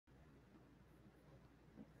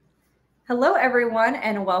Hello, everyone,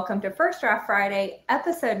 and welcome to First Draft Friday,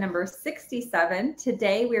 episode number 67.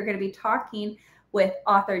 Today, we are going to be talking with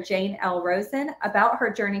author Jane L. Rosen about her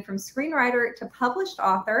journey from screenwriter to published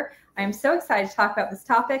author. I am so excited to talk about this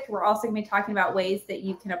topic. We're also going to be talking about ways that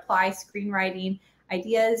you can apply screenwriting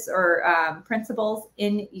ideas or principles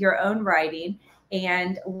in your own writing.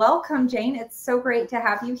 And welcome, Jane. It's so great to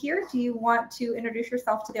have you here. Do you want to introduce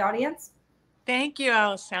yourself to the audience? Thank you,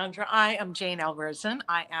 Alessandra. I am Jane L. Rosen.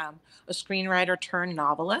 I am a screenwriter turned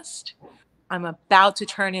novelist. I'm about to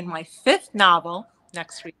turn in my fifth novel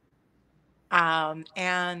next week.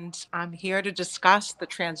 And I'm here to discuss the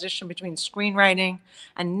transition between screenwriting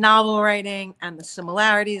and novel writing and the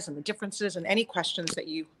similarities and the differences and any questions that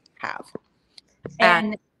you have.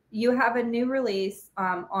 And you have a new release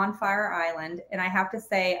on Fire Island. And I have to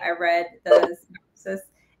say, I read the synopsis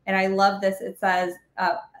and I love this. It says,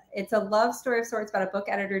 it's a love story of sorts about a book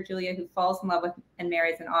editor, Julia, who falls in love with and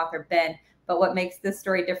marries an author, Ben. But what makes this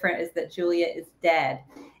story different is that Julia is dead.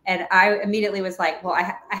 And I immediately was like, well,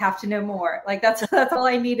 I have to know more. Like that's all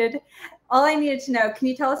I needed. All I needed to know. Can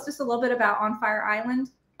you tell us just a little bit about On Fire Island?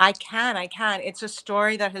 I can. It's a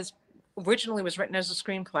story that originally was written as a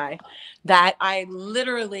screenplay that I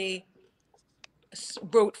literally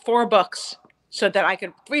wrote 3 books so that I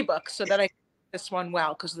could this one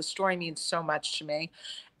well, because the story means so much to me.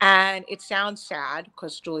 And it sounds sad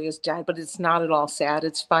because Julia's dead, but it's not at all sad.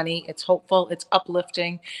 It's funny, it's hopeful, it's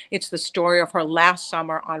uplifting. It's the story of her last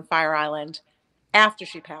summer on Fire Island after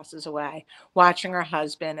she passes away, watching her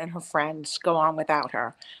husband and her friends go on without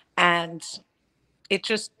her. And it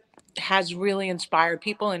just has really inspired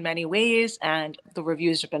people in many ways, and the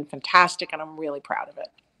reviews have been fantastic, and I'm really proud of it.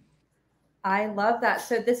 I love that.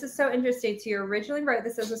 So this is so interesting. So you originally wrote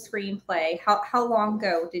this as a screenplay. How long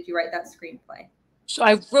ago did you write that screenplay? So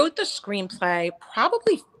I wrote the screenplay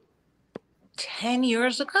probably 10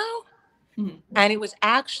 years ago. Mm-hmm. And it was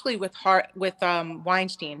actually with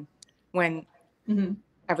Weinstein when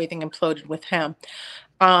everything imploded with him.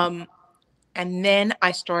 And then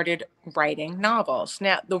I started writing novels.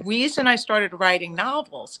 Now, the reason I started writing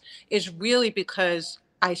novels is really because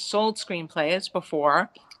I sold screenplays before,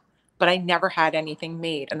 but I never had anything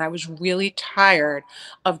made. And I was really tired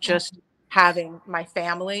of just having my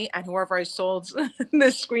family and whoever I sold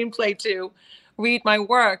this screenplay to read my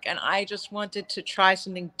work. And I just wanted to try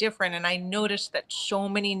something different. And I noticed that so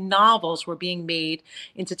many novels were being made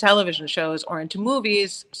into television shows or into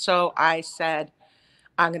movies. So I said,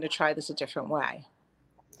 I'm going to try this a different way.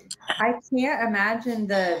 I can't imagine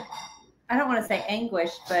I don't want to say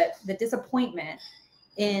anguish, but the disappointment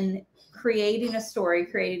in creating a story,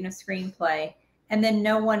 creating a screenplay, and then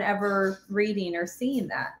no one ever reading or seeing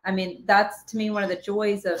that. I mean, that's to me one of the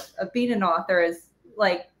joys of being an author, is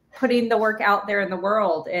like putting the work out there in the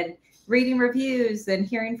world and reading reviews and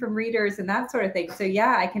hearing from readers and that sort of thing. So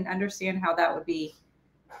yeah, I can understand how that would be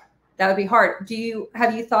hard.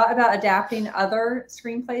 Have you thought about adapting other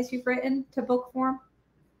screenplays you've written to book form?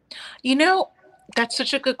 You know, that's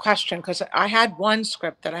such a good question, because I had one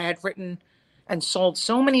script that I had written and sold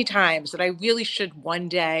so many times that I really should one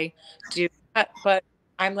day do that. But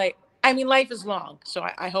I'm like, I mean, life is long. So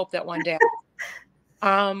I hope that one day,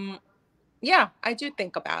 yeah, I do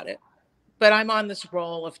think about it, but I'm on this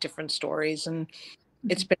roll of different stories and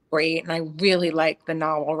it's been great. And I really like the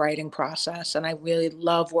novel writing process. And I really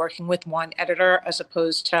love working with one editor as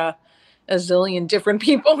opposed to a zillion different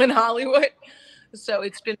people in Hollywood. So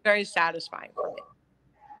it's been very satisfying for me.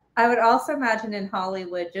 I would also imagine in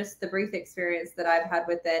Hollywood, just the brief experience that I've had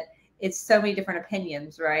with it, it's so many different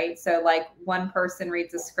opinions, right? So like one person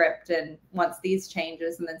reads a script and wants these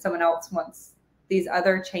changes, and then someone else wants these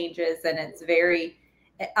other changes. And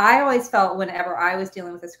I always felt whenever I was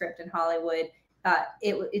dealing with a script in Hollywood,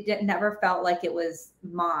 it never felt like it was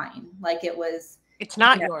mine. Like it's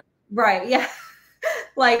not yours. Right. Yeah.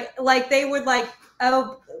 like they would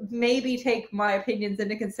maybe take my opinions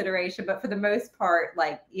into consideration, but for the most part,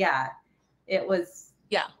 it was.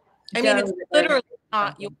 Yeah. I mean, it's literally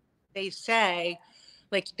not they say,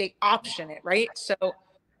 like, they option it, right? So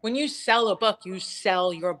when you sell a book, you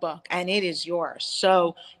sell your book and it is yours.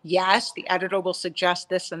 So yes, the editor will suggest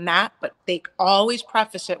this and that, but they always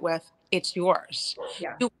preface it with, it's yours.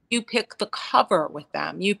 Yeah. You pick the cover with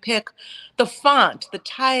them. You pick the font, the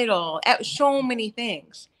title, so many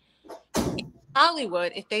things. In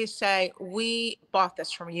Hollywood, if they say, we bought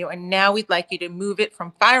this from you and now we'd like you to move it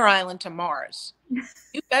from Fire Island to Mars,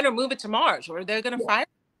 you better move it to Mars or they're going to fire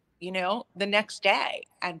the next day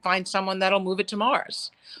and find someone that'll move it to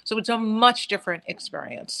Mars. So it's a much different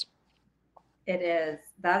experience. It is.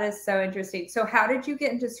 That is so interesting. So how did you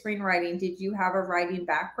get into screenwriting? Did you have a writing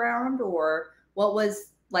background, or what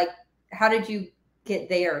was how did you get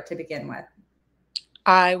there to begin with?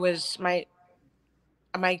 I was my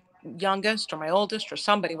youngest or my oldest or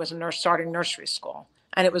somebody was starting nursery school.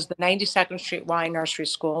 And it was the 92nd Street Y Nursery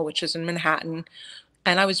School, which is in Manhattan.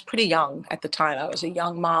 And I was pretty young at the time. I was a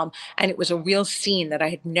young mom. And it was a real scene that I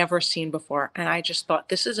had never seen before. And I just thought,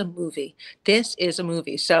 this is a movie. This is a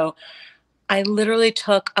movie. So I literally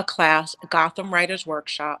took a class, a Gotham Writers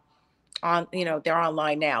Workshop on, they're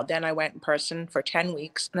online now. Then I went in person for 10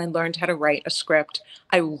 weeks and I learned how to write a script.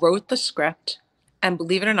 I wrote the script, and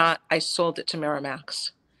believe it or not, I sold it to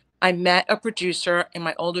Miramax. I met a producer in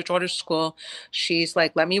my older daughter's school. She's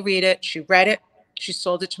like, let me read it. She read it. She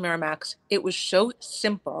sold it to Miramax. It was so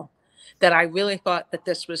simple that I really thought that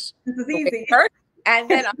this was the way easy. it worked. And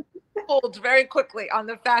then I pulled very quickly on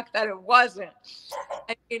the fact that it wasn't.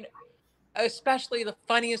 I mean, especially the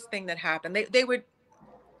funniest thing that happened. They would,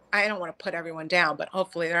 I don't want to put everyone down, but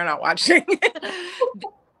hopefully they're not watching. They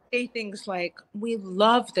say things like, we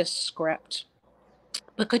love this script,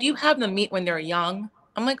 but could you have them meet when they're young?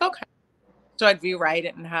 I'm like, okay. So I'd rewrite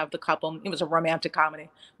it and have the couple, it was a romantic comedy,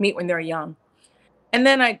 meet when they're young. And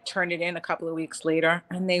then I'd turn it in a couple of weeks later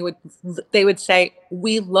and they would say,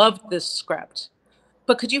 we loved this script,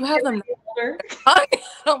 but could you have them?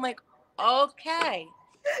 I'm like, okay,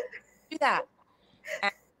 do that.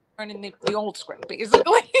 And turn in the old script,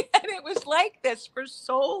 basically. And it was like this for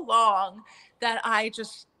so long that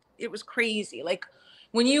it was crazy. Like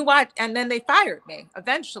when you watch, and then they fired me.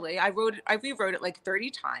 Eventually, I rewrote it like 30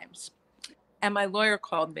 times. And my lawyer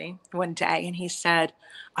called me one day and he said,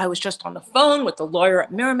 I was just on the phone with the lawyer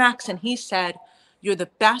at Miramax and he said, you're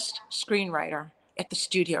the best screenwriter at the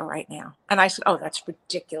studio right now. And I said, oh, that's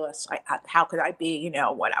ridiculous. How could I be,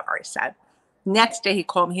 whatever I said. Next day he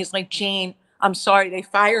called me. He's like, Jane, I'm sorry they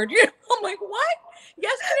fired you. I'm like, what?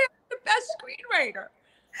 Yesterday I was the best screenwriter.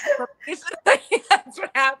 That's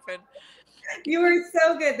what happened. You were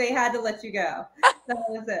so good. They had to let you go. That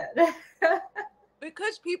was it.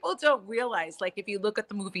 Because people don't realize, like, if you look at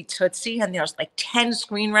the movie Tootsie and there's like 10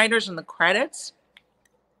 screenwriters in the credits,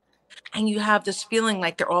 and you have this feeling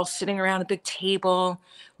like they're all sitting around a big table,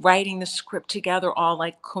 writing the script together, all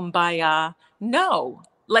like kumbaya. No,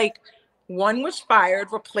 like one was fired,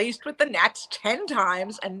 replaced with the next 10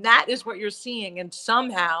 times, and that is what you're seeing. And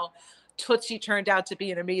somehow Tootsie turned out to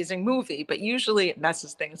be an amazing movie, but usually it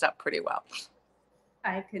messes things up pretty well.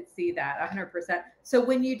 I could see that 100%. So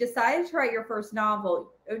when you decided to write your first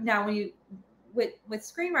novel, now when you with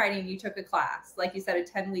screenwriting, you took a class, like you said, a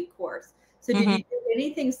 10-week course. So did you do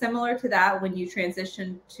anything similar to that when you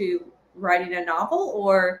transitioned to writing a novel,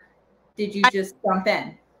 or did you just jump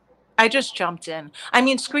in? I just jumped in. I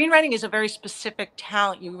mean, screenwriting is a very specific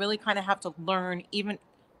talent. You really kind of have to learn even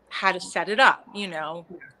how to set it up,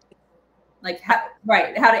 Like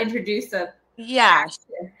how to introduce a yes.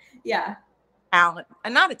 Actor. Yeah. Talent,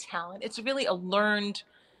 and not a talent. It's really a learned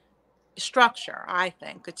structure, I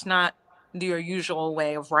think. It's not your usual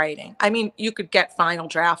way of writing. I mean, you could get Final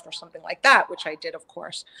Draft or something like that, which I did, of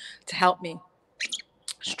course, to help me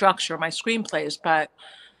structure my screenplays. But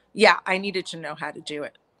yeah, I needed to know how to do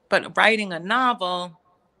it. But writing a novel,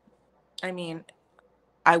 I mean,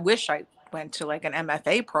 I wish I went to like an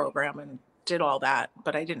MFA program and did all that,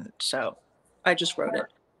 but I didn't. So I just wrote it.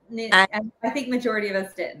 And I think majority of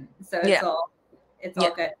us didn't. So it's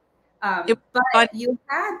all good. But you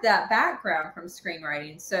had that background from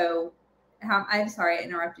screenwriting. So I'm sorry I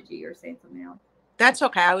interrupted you. You were saying something else. That's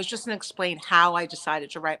okay. I was just going to explain how I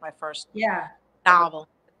decided to write my first novel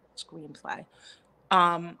screenplay,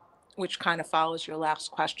 which kind of follows your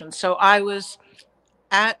last question. So I was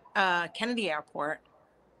at Kennedy Airport.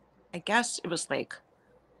 I guess it was like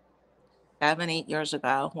 7-8 years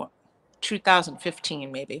ago,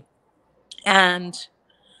 2015 maybe. And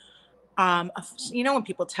when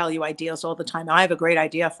people tell you ideas all the time, I have a great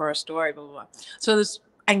idea for a story, blah, blah, blah. So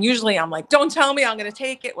and usually I'm like, don't tell me, I'm going to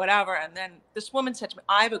take it, whatever. And then this woman said to me,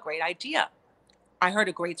 I have a great idea. I heard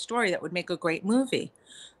a great story that would make a great movie.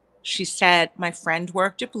 She said, my friend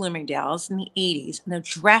worked at Bloomingdale's in the 80s, and a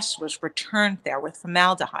dress was returned there with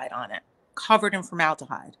formaldehyde on it, covered in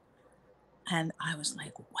formaldehyde. And I was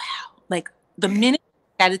like, wow. Like the minute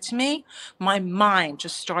she said it to me, my mind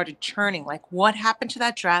just started churning. Like, what happened to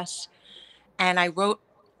that dress? And I wrote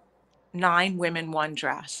 9 Women, 1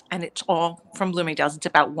 Dress. And it's all from Bloomingdale's. It's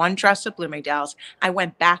about one dress at Bloomingdale's. I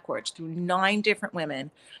went backwards through 9 different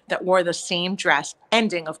women that wore the same dress,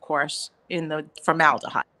 ending, of course, in the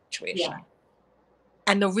formaldehyde situation. Yeah.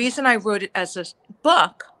 And the reason I wrote it as a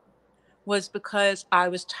book was because I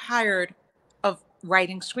was tired of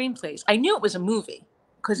writing screenplays. I knew it was a movie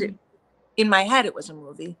because in my head it was a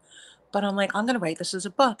movie. But I'm like, I'm going to write this as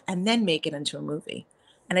a book and then make it into a movie.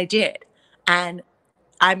 And I did. And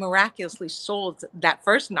I miraculously sold that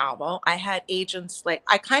first novel. I had agents, like,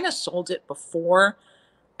 I kind of sold it before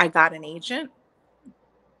I got an agent,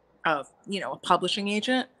 of, a publishing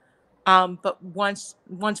agent. But once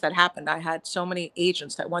that happened, I had so many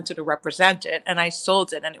agents that wanted to represent it, and I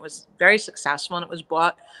sold it, and it was very successful, and it was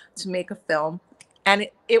bought to make a film, and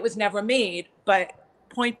it was never made. But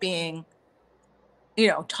point being,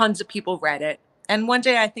 tons of people read it, and one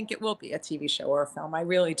day I think it will be a TV show or a film. I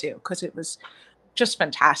really do, because it was just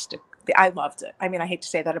fantastic. I loved it. I mean, I hate to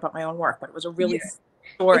say that about my own work, but it was a really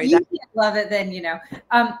story if you that. can't love it, then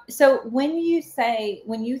so when you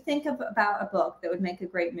think about a book that would make a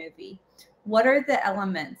great movie, what are the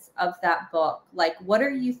elements of that book? Like, what are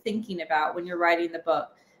you thinking about when you're writing the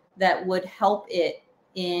book that would help it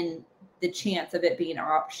in the chance of it being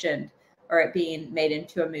optioned or it being made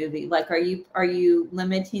into a movie? Like, are you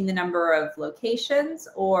limiting the number of locations,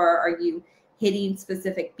 or are you hitting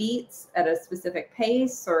specific beats at a specific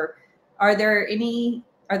pace, or are there any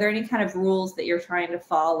kind of rules that you're trying to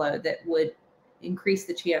follow that would increase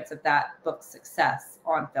the chance of that book's success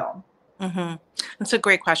on film? Mm-hmm. That's a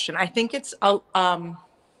great question. I think it's a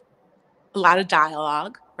lot of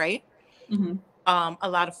dialogue, right? Mm-hmm. A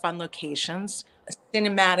lot of fun locations, a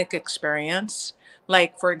cinematic experience.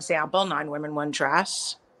 Like, for example, Nine Women, One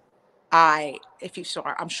Dress. If you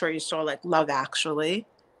saw, I'm sure you saw, like, Love Actually,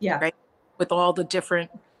 Yeah. right? With all the different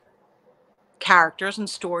characters and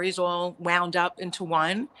stories all wound up into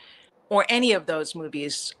one, or any of those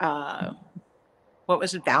movies. What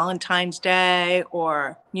was it, Valentine's Day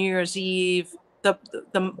or New Year's Eve?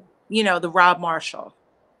 The Rob Marshall.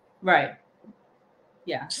 Right.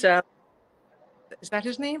 Yeah. So is that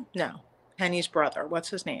his name? No. Penny's brother. What's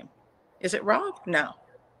his name? Is it Rob? No.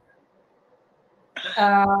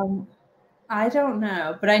 I don't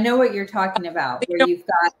know, but I know what you're talking about, where you've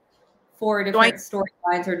got 4 different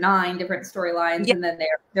storylines or 9 different storylines, Yeah, and then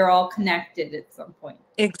they're all connected at some point.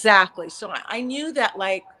 exactly. So I knew that,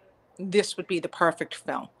 like, this would be the perfect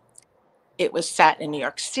film. It was set in New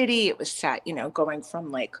York City. It was set, going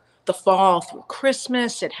from, like, the fall through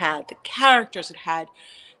Christmas. It had the characters. It had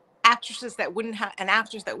actresses that wouldn't have and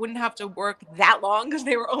actors that wouldn't have to work that long because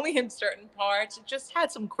they were only in certain parts. It just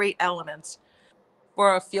had some great elements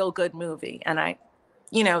for a feel-good movie. And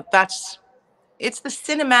it's the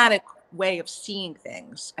cinematic way of seeing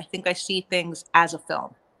things. I think I see things as a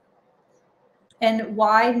film. And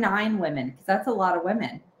why 9 women? Because that's a lot of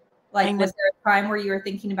women. Like, was there a time where you were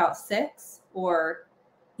thinking about 6, or?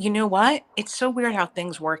 You know what? It's so weird how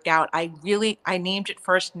things work out. I named it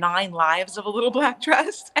first 9 Lives of a Little Black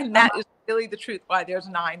Dress, and that is really the truth why there's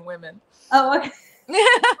 9 women. Oh, okay.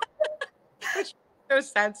 Which makes no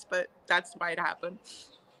sense, but that's why it happened.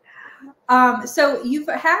 So you've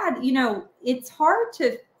had, it's hard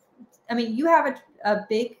to, you have a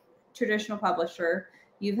big traditional publisher.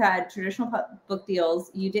 You've had traditional book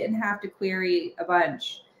deals. You didn't have to query a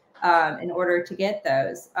bunch in order to get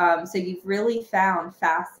those. So you've really found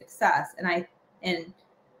fast success. And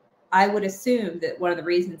I would assume that one of the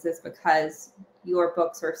reasons is because your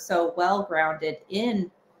books are so well grounded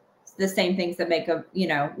in the same things that make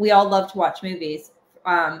we all love to watch movies.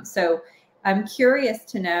 So I'm curious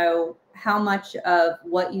to know how much of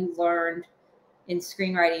what you learned in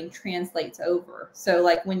screenwriting translates over. So,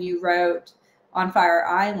 like, when you wrote On Fire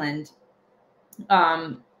Island,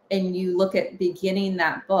 and you look at beginning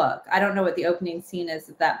that book, I don't know what the opening scene is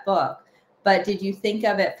of that book, but did you think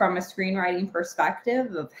of it from a screenwriting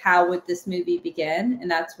perspective of how would this movie begin?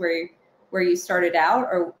 And that's where you started out?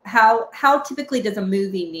 Or how typically does a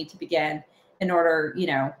movie need to begin in order,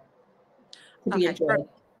 to be enjoyed?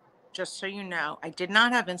 Just so you know, I did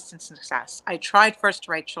not have instant success. I tried first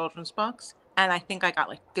to write children's books, and I think I got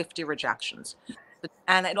like 50 rejections.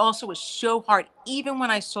 And it also was so hard. Even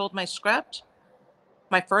when I sold my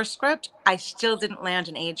first script, I still didn't land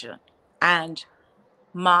an agent. And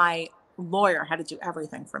my lawyer had to do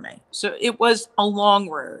everything for me. So it was a long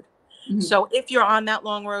road. Mm-hmm. So if you're on that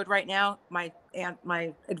long road right now, my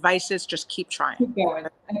advice is just keep trying. Keep going.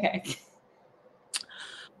 Okay.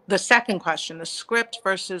 The second question, the script.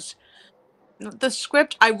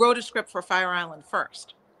 I wrote a script for Fire Island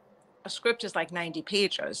first. A script is like 90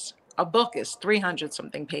 pages. A book is 300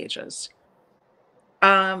 something pages.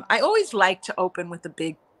 I always like to open with a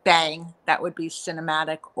big bang that would be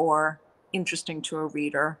cinematic or interesting to a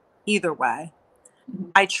reader. Either way, mm-hmm.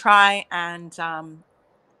 I try and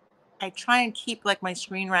keep, like, my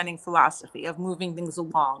screenwriting philosophy of moving things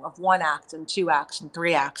along, of 1 act and 2 acts and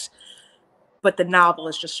 3 acts. But the novel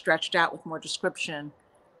is just stretched out with more description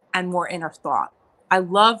and more inner thought. I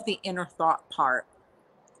love the inner thought part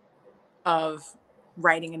of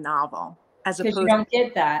writing a novel. as Because you opposed don't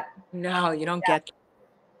get that. no, you don't get,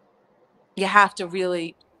 you have to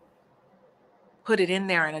really put it in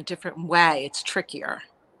there in a different way. It's trickier.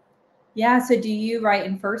 Yeah. So do you write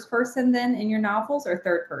in first person then in your novels or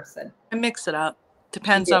third person? I mix it up. You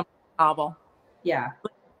Depends do. on the novel. Yeah.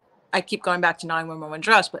 I keep going back to 911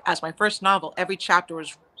 Dress, but as my first novel, every chapter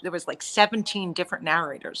was, there was like 17 different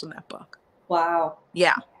narrators in that book. Wow.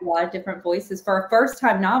 Yeah. A lot of different voices. For a first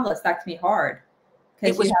time novelist, that can be hard. It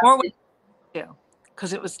Because you was have more to, do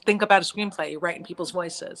because it was, think about a screenplay, you write in people's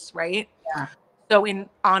voices, right? yeah. So in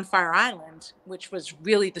On Fire Island, which was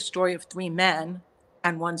really the story of three men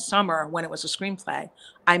and one summer when it was a screenplay,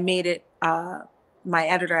 I made it, my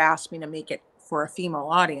editor asked me to make it for a female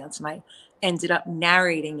audience, and I ended up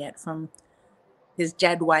narrating it from his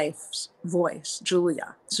dead wife's voice,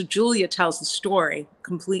 Julia. So Julia tells the story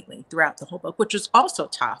completely throughout the whole book, which was also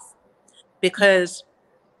tough because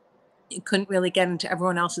you couldn't really get into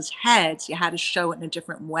everyone else's heads. You had to show it in a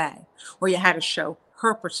different way, or you had to show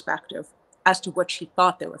her perspective as to what she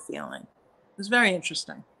thought they were feeling. It was very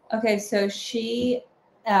interesting. Okay, so she,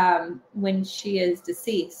 when she is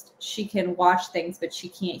deceased, she can watch things, but she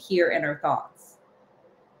can't hear inner thoughts.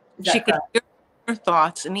 Is She that could correct? hear her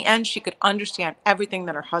thoughts. In the end, she could understand everything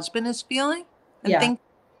that her husband is feeling and Yeah. think,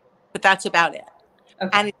 but that's about it. Okay.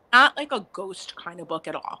 And it's not like a ghost kind of book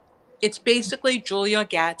at all. It's basically Julia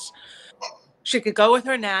gets, she could go with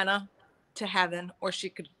her Nana to heaven, or she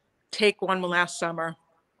could take one last summer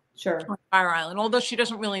Sure. on Fire Island, although she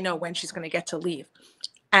doesn't really know when she's going to get to leave.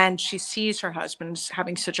 And she sees her husband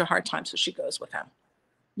having such a hard time, so she goes with him.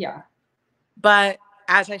 Yeah. But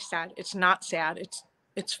as I said, it's not sad.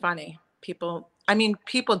 It's funny. People, I mean,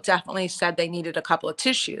 people definitely said they needed a couple of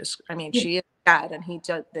tissues. I mean, Yeah. she is sad, and he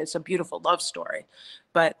does. It's a beautiful love story,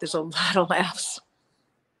 but there's a lot of laughs.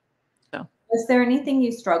 So. Was there anything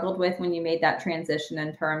you struggled with when you made that transition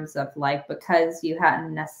in terms of like, because you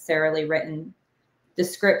hadn't necessarily written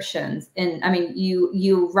descriptions, and I mean,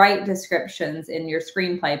 you write descriptions in your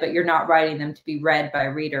screenplay, but you're not writing them to be read by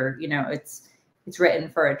a reader. You know, it's written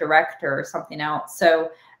for a director or something else.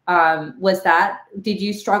 So did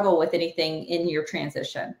you struggle with anything in your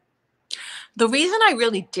transition? The reason I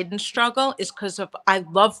really didn't struggle is because of, I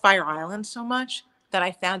love Fire Island so much that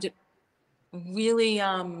I found it really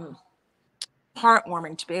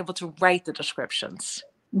heartwarming to be able to write the descriptions.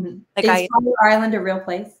 Mm-hmm. Like Is Fire Island a real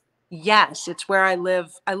place? Yes, it's where I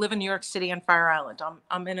live. I live in New York City on Fire Island.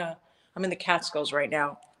 I'm in the Catskills right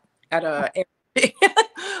now at a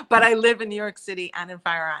but I live in New York City and in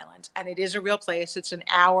Fire Island, and it is a real place. It's an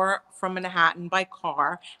hour from Manhattan by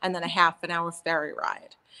car, and then a half an hour ferry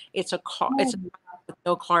ride. It's a car. It's a with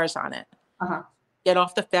no cars on it. Uh-huh. Get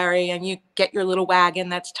off the ferry, and you get your little wagon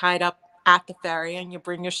that's tied up at the ferry, and you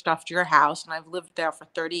bring your stuff to your house. And I've lived there for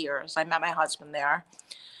 30 years. I met my husband there.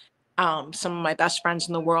 Some of my best friends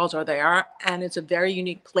in the world are there, and it's a very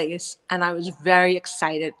unique place. And I was very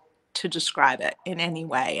excited to describe it in any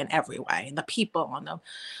way, in every way, and the people and the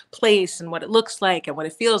place and what it looks like and what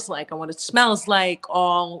it feels like and what it smells like,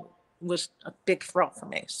 all was a big thrill for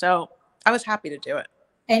me. So I was happy to do it.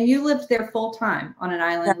 And you lived there full time on an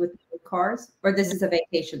island with cars, or this is a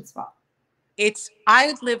vacation spot?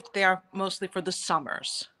 I lived there mostly for the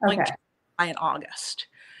summers, Okay. like July and August.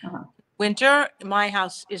 Uh-huh. Winter, my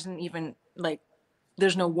house isn't even like,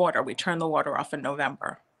 there's no water. We turn the water off in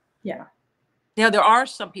November. Yeah. Now, there are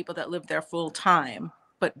some people that live there full time,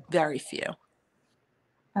 but very few.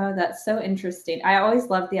 Oh, that's so interesting. I always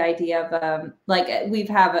love the idea of like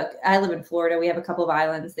I live in Florida. We have a couple of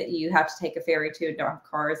islands that you have to take a ferry to and don't have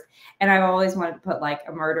cars. And I've always wanted to put like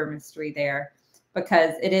a murder mystery there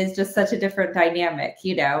because it is just such a different dynamic,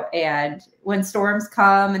 you know, and when storms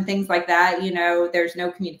come and things like that, you know, there's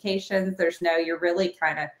no communications, you're really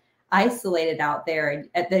kind of isolated out there,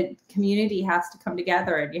 and the community has to come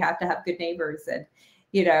together and you have to have good neighbors, and,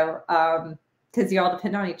 you know, because you all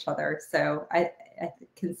depend on each other. So I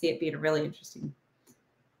can see it being a really interesting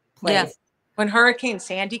place. Yeah. When Hurricane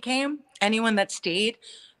Sandy came, anyone that stayed,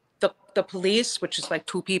 the police, which is like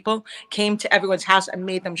two people, came to everyone's house and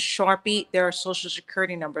made them Sharpie their social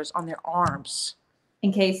security numbers on their arms.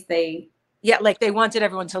 In case they... Yeah, like they wanted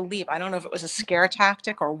everyone to leave. I don't know if it was a scare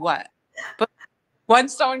tactic or what. But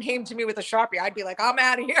once someone came to me with a Sharpie, I'd be like, I'm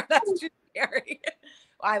out of here. That's too scary.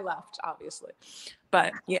 I left, obviously.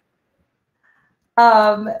 But yeah.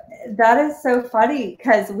 That is so funny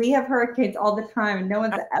because we have hurricanes all the time and no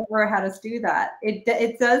one's ever had us do that.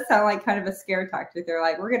 It does sound like kind of a scare tactic. They're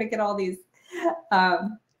like, we're going to get all these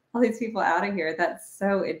people out of here. That's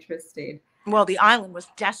so interesting. Well, the island was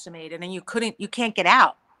decimated and you can't get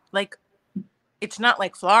out. Like, it's not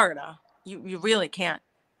like Florida. You really can't.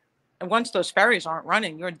 once those ferries aren't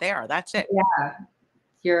running, you're there. That's it. Yeah.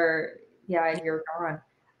 You're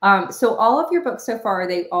gone. So all of your books so far, are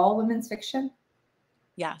they all women's fiction?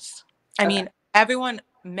 Yes. I mean,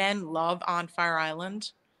 men love On Fire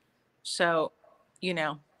Island. So, you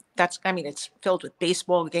know, it's filled with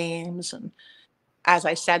baseball games. And as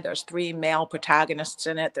I said, there's 3 male protagonists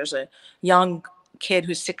in it. There's a young kid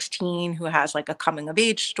who's 16 who has like a coming of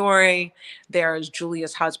age story. There's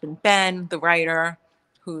Julia's husband, Ben, the writer,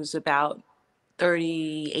 who's about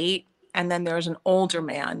 38. And then there's an older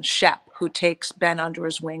man, Shep, who takes Ben under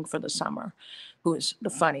his wing for the summer, who is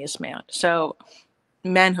the funniest man. So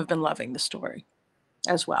men have been loving the story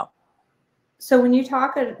as well. So when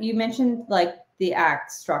you mentioned like the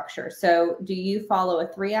act structure. So do you follow a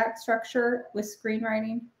 3-act structure with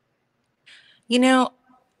screenwriting? You know,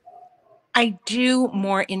 I do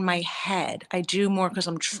more in my head. I do more because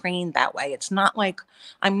I'm trained that way. It's not like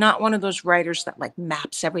I'm not one of those writers that like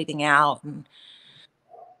maps everything out and,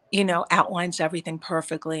 outlines everything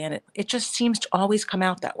perfectly. And it just seems to always come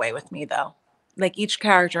out that way with me, though. Like each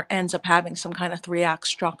character ends up having some kind of 3-act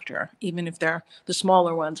structure, even if they're the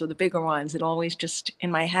smaller ones or the bigger ones. It always just in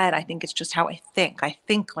my head, I think it's just how I think. I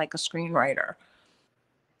think like a screenwriter.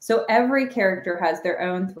 So every character has their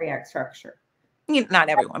own 3-act structure. Not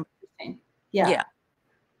everyone. Yeah.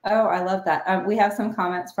 Oh, I love that. We have some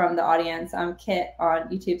comments from the audience. Kit on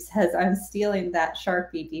YouTube says, I'm stealing that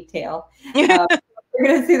Sharpie detail. You're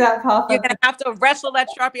going to see that pop up. You're going to have to wrestle that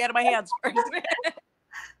Sharpie out of my hands first.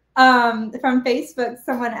 From Facebook,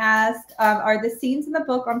 someone asked, are the scenes in the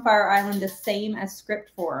book On Fire Island the same as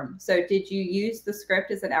script form? So did you use the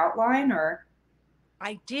script as an outline or?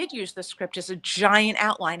 I did use the script as a giant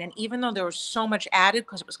outline. And even though there was so much added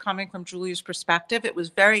because it was coming from Julia's perspective, it was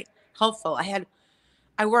very helpful.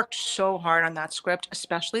 I worked so hard on that script,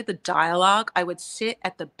 especially the dialogue. I would sit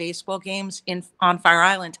at the baseball games on Fire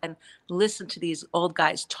Island and listen to these old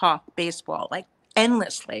guys talk baseball like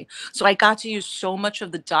endlessly. So I got to use so much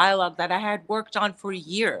of the dialogue that I had worked on for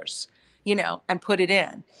years, and put it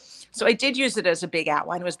in. So I did use it as a big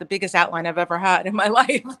outline. It was the biggest outline I've ever had in my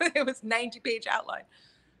life. It was 90-page outline.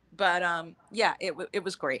 But yeah, it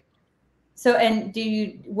was great. So, and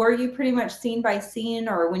were you pretty much scene by scene,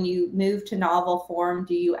 or when you move to novel form,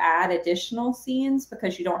 do you add additional scenes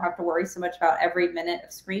because you don't have to worry so much about every minute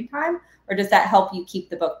of screen time, or does that help you keep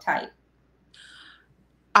the book tight?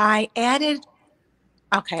 I added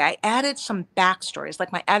some backstories.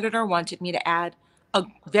 Like my editor wanted me to add a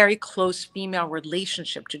very close female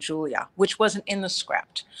relationship to Julia, which wasn't in the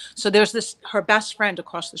script. So there's her best friend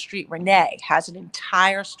across the street, Renee, has an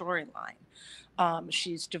entire storyline.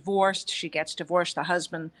 She's divorced. She gets divorced. The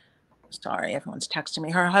husband, sorry, everyone's texting me.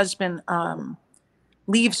 Her husband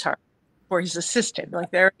leaves her for his assistant, like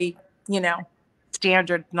very,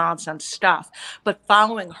 standard nonsense stuff. But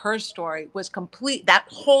following her story was that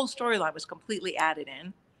whole storyline was completely added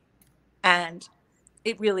in. And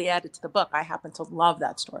it really added to the book. I happen to love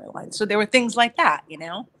that storyline. So there were things like that,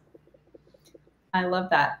 I love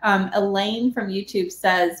that. Elaine from YouTube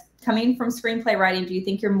says, coming from screenplay writing, do you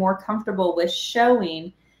think you're more comfortable with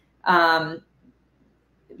showing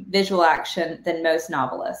visual action than most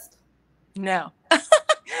novelists? No.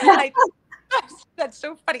 That's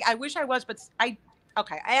so funny. I wish I was, but I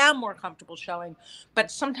am more comfortable showing,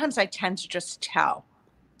 but sometimes I tend to just tell.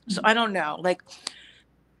 So I don't know. Like,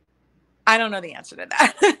 I don't know the answer to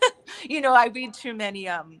that. I read too many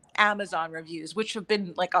Amazon reviews, which have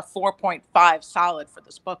been like a 4.5 solid for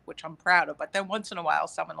this book, which I'm proud of. But then once in a while,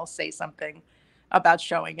 someone will say something about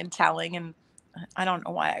showing and telling. And I don't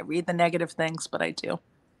know why I read the negative things, but I do.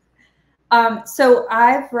 So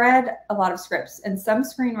I've read a lot of scripts, and some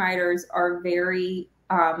screenwriters are very,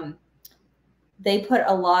 they put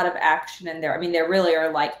a lot of action in there. I mean, they really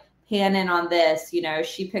are like, pan in on this,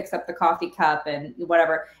 she picks up the coffee cup and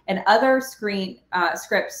whatever. And other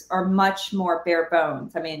scripts are much more bare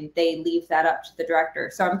bones. I mean, they leave that up to the director.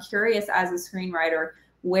 So I'm curious, as a screenwriter,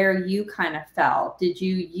 where you kind of fell. Did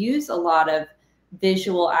you use a lot of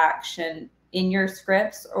visual action in your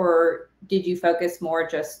scripts, or did you focus more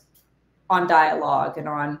just on dialogue and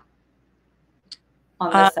on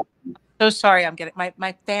this? So sorry, I'm getting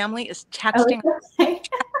my family is texting.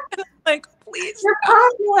 Like, please. You're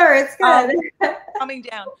popular. It's good. Coming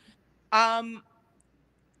down.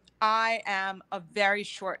 I am a very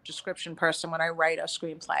short description person when I write a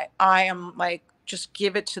screenplay. I am like, just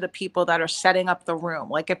give it to the people that are setting up the room.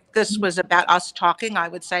 Like if this was about us talking, I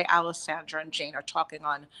would say Alessandra and Jane are talking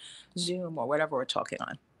on Zoom or whatever we're talking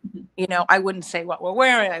on. I wouldn't say what we're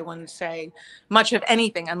wearing. I wouldn't say much of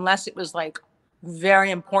anything unless it was like very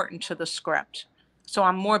important to the script. So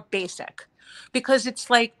I'm more basic because it's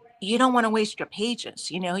like, you don't want to waste your pages.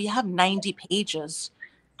 You know, you have 90 pages.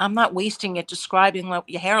 I'm not wasting it describing what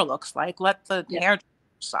your hair looks like. Let the hair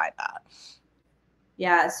decide that.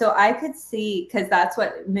 Yeah, so I could see, because that's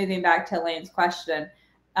what, moving back to Elaine's question,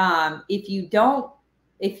 if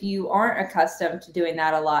you aren't accustomed to doing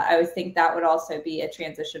that a lot, I would think that would also be a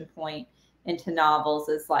transition point into novels,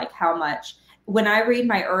 is like how much, when I read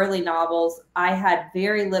my early novels, I had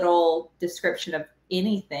very little description of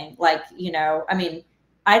anything. Like, you know, I mean,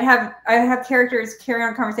 I'd have characters carry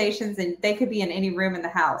on conversations and they could be in any room in the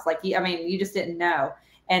house. Like, I mean, you just didn't know.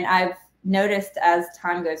 And I've noticed as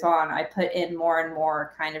time goes on, I put in more and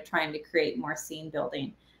more, kind of trying to create more scene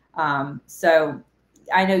building. So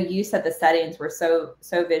I know you said the settings were so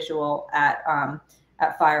visual at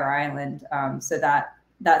Fire Island. So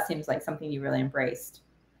that seems like something you really embraced.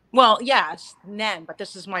 Well, yes, then, but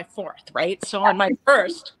this is my fourth, right? So on my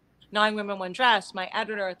first 9 Women, One Dress, my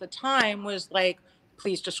editor at the time was like,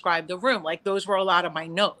 please describe the room. Like, those were a lot of my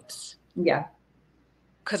notes. Yeah.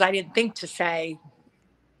 Because I didn't think to say,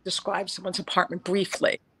 describe someone's apartment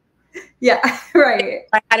briefly. Yeah, right.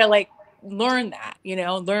 I had to like learn that, you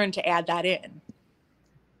know, learn to add that in.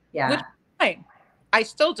 Yeah. Which is fine. I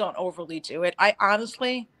still don't overly do it. I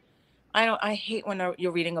honestly, I hate when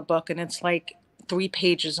you're reading a book and it's like 3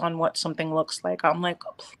 pages on what something looks like. I'm like,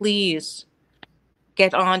 please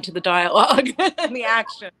get on to the dialogue and the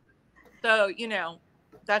action. So, you know,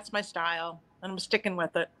 that's my style and I'm sticking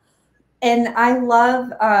with it. And I love,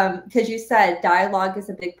 because you said dialogue is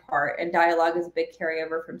a big part and dialogue is a big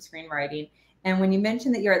carryover from screenwriting. And when you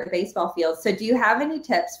mentioned that you're at the baseball field, so do you have any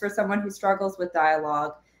tips for someone who struggles with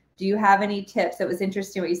dialogue? Do you have any tips? It was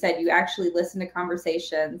interesting what you said. You actually listen to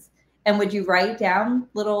conversations. And would you write down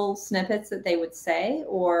little snippets that they would say,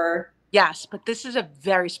 or? Yes, but this is a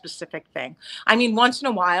very specific thing. I mean, once in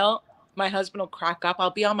a while, my husband will crack up. I'll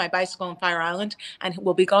be on my bicycle on Fire Island and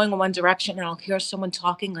we'll be going in one direction and I'll hear someone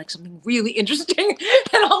talking like something really interesting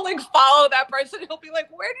and I'll like follow that person. He'll be like,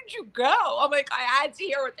 where did you go? I'm like, I had to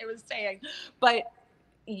hear what they were saying. But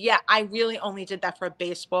yeah, I really only did that for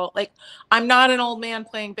baseball. Like, I'm not an old man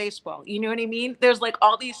playing baseball. You know what I mean? There's like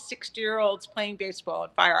all these 60-year-olds playing baseball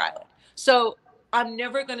at Fire Island. So I'm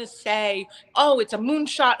never going to say, oh, it's a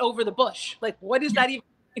moonshot over the bush. Like, what is that even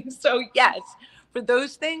mean? So yes, for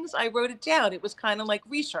those things, I wrote it down. It was kind of like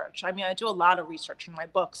research. I mean, I do a lot of research in my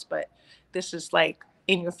books, but this is like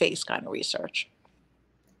in your face kind of research.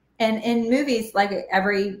 And in movies, like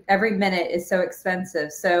every minute is so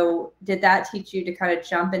expensive. So did that teach you to kind of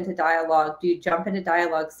jump into dialogue? Do you jump into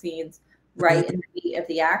dialogue scenes right in the meat of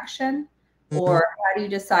the action? Or how do you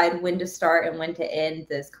decide when to start and when to end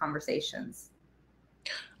those conversations?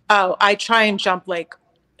 Oh, I try and jump, like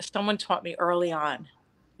someone taught me early on.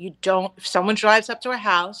 You don't, if someone drives up to a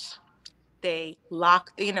house, they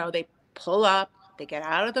lock, you know, they pull up, they get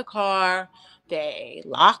out of the car, they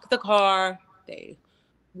lock the car, they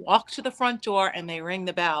walk to the front door and they ring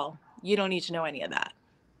the bell. You don't need to know any of that.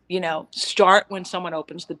 You know, start when someone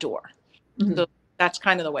opens the door. So that's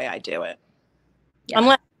kind of the way I do it. Yeah.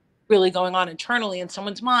 Unless really going on internally in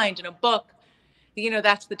someone's mind in a book, you know,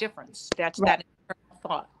 that's the difference. That's that internal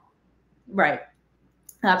thought. Right.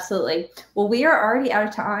 Absolutely. Well, we are already out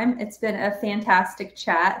of time. It's been a fantastic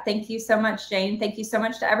chat. Thank you so much, Jane. Thank you so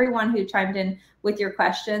much to everyone who chimed in with your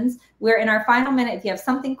questions. We're in our final minute. If you have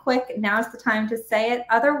something quick, now's the time to say it.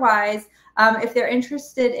 Otherwise, if they're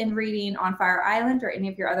interested in reading On Fire Island or any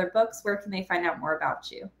of your other books, where can they find out more about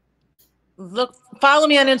you? Look, follow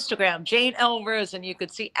me on Instagram, Jane L. Rosen. You could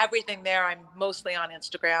see everything there. I'm mostly on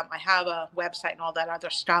Instagram. I have a website and all that other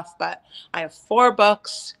stuff, but I have 4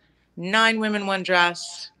 books, 9 Women, One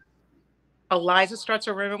Dress, Eliza Starts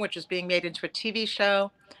a Rumor, which is being made into a TV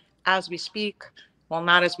show as we speak. Well,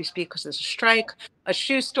 not as we speak because there's a strike, A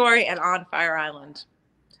Shoe Story, and On Fire Island.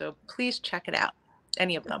 So please check it out.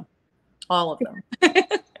 Any of them. All of them.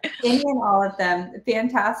 Any and all of them.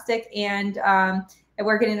 Fantastic. And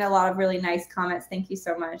we're getting a lot of really nice comments. Thank you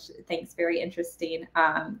so much. Thanks. Very interesting.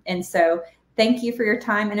 And so thank you for your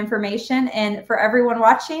time and information. And for everyone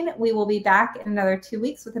watching, we will be back in another 2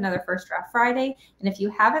 weeks with another First Draft Friday. And if you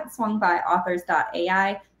haven't swung by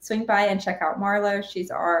authors.ai, swing by and check out Marlowe. She's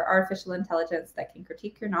our artificial intelligence that can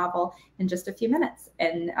critique your novel in just a few minutes.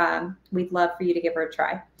 And we'd love for you to give her a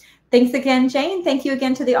try. Thanks again, Jane. Thank you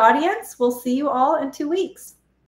again to the audience. We'll see you all in 2 weeks.